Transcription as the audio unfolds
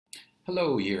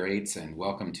Hello, Year 8s, and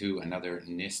welcome to another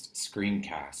NIST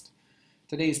screencast.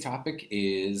 Today's topic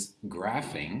is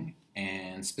graphing,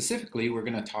 and specifically we're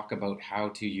going to talk about how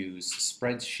to use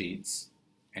spreadsheets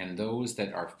and those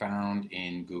that are found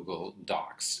in Google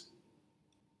Docs.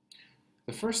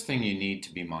 The first thing you need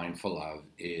to be mindful of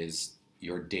is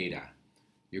your data.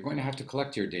 You're going to have to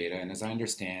collect your data, and as I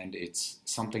understand, it's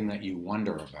something that you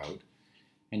wonder about.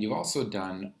 And you've also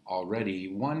done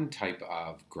already one type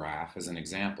of graph as an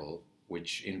example,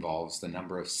 which involves the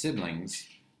number of siblings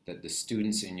that the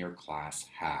students in your class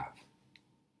have.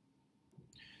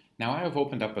 Now I have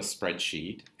opened up a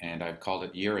spreadsheet and I've called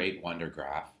it Year 8 Wonder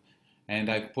Graph, and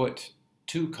I've put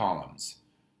two columns.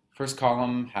 First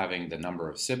column having the number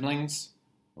of siblings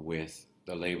with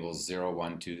the labels 0,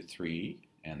 1, 2, 3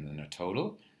 and then a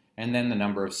total, and then the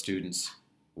number of students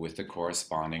with the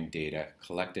corresponding data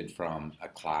collected from a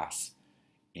class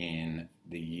in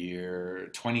the year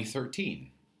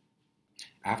 2013.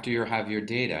 After you have your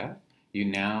data, you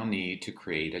now need to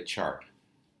create a chart.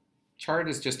 Chart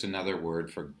is just another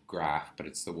word for graph, but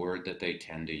it's the word that they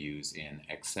tend to use in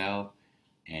Excel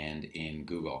and in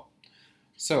Google.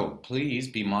 So please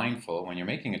be mindful when you're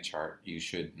making a chart, you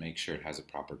should make sure it has a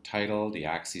proper title, the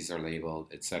axes are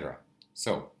labeled, etc.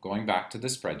 So going back to the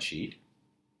spreadsheet,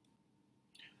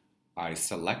 I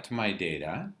select my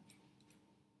data,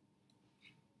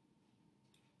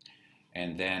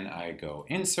 and then I go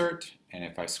Insert, and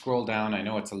if I scroll down, I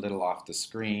know it's a little off the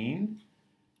screen.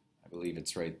 I believe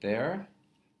it's right there.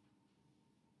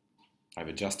 I've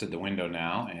adjusted the window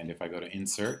now, and if I go to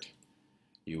Insert,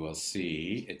 you will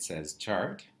see it says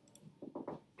Chart.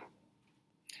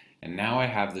 And now I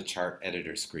have the chart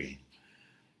editor screen.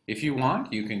 If you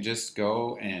want, you can just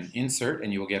go and Insert,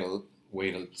 and you will get a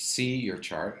way to see your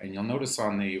chart. And you'll notice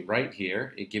on the right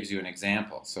here, it gives you an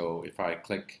example. So if I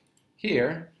click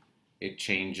here, it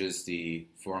changes the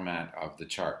format of the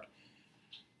chart.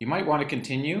 You might want to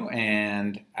continue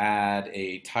and add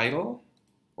a title,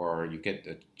 or you get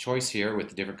the choice here with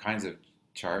the different kinds of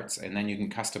charts, and then you can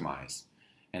customize.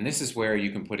 And this is where you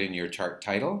can put in your chart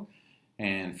title.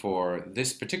 And for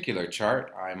this particular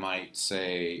chart, I might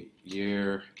say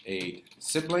Year 8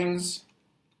 Siblings,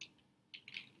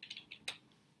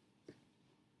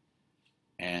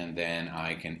 and then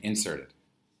I can insert it.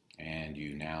 And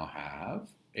you now have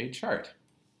a chart.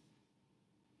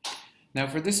 Now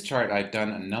for this chart, I've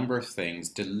done a number of things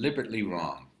deliberately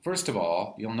wrong. First of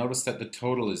all, you'll notice that the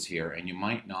total is here, and you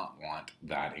might not want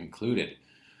that included.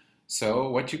 So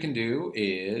what you can do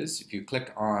is, if you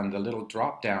click on the little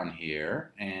drop down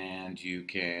here, and you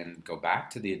can go back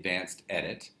to the advanced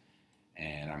edit,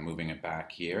 and I'm moving it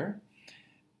back here.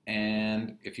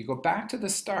 And if you go back to the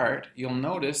start, you'll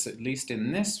notice, at least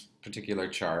in this particular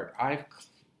chart, I've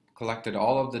collected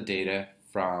all of the data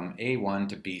from A1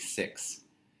 to B6.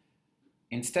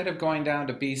 Instead of going down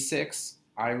to B6,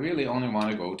 I really only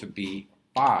want to go to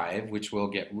B5, which will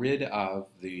get rid of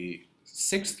the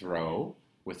 6th row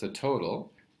with the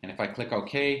total. And if I click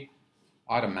OK,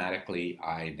 automatically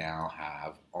I now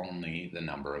have only the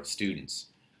number of students.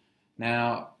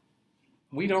 Now,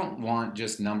 we don't want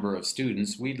just number of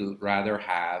students, we'd rather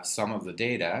have some of the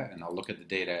data, and I'll look at the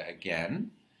data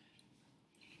again.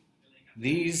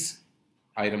 These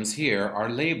items here are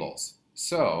labels.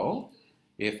 So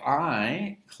if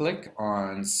I click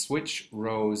on switch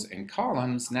rows and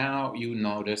columns, now you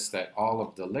notice that all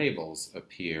of the labels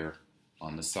appear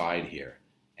on the side here.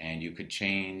 And you could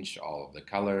change all of the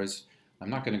colors. I'm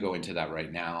not going to go into that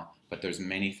right now, but there's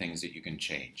many things that you can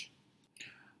change.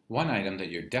 One item that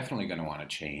you're definitely going to want to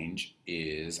change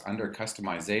is under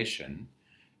customization,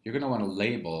 you're going to want to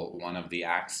label one of the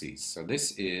axes. So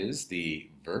this is the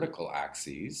vertical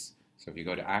axis. So if you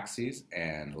go to axes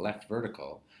and left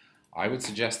vertical, I would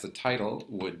suggest the title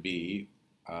would be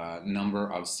number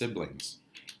of siblings.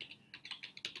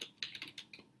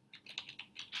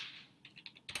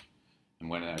 And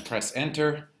when I press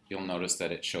enter, you'll notice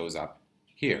that it shows up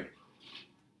here.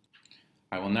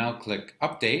 I will now click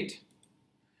update,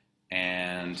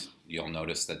 and you'll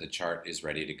notice that the chart is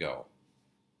ready to go.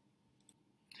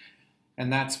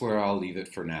 And that's where I'll leave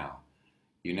it for now.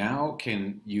 You now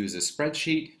can use a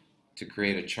spreadsheet to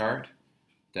create a chart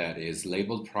that is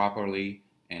labeled properly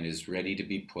and is ready to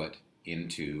be put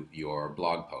into your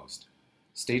blog post.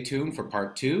 Stay tuned for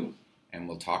part 2, and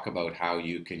we'll talk about how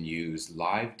you can use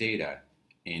live data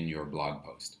in your blog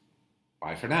post.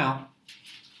 Bye for now.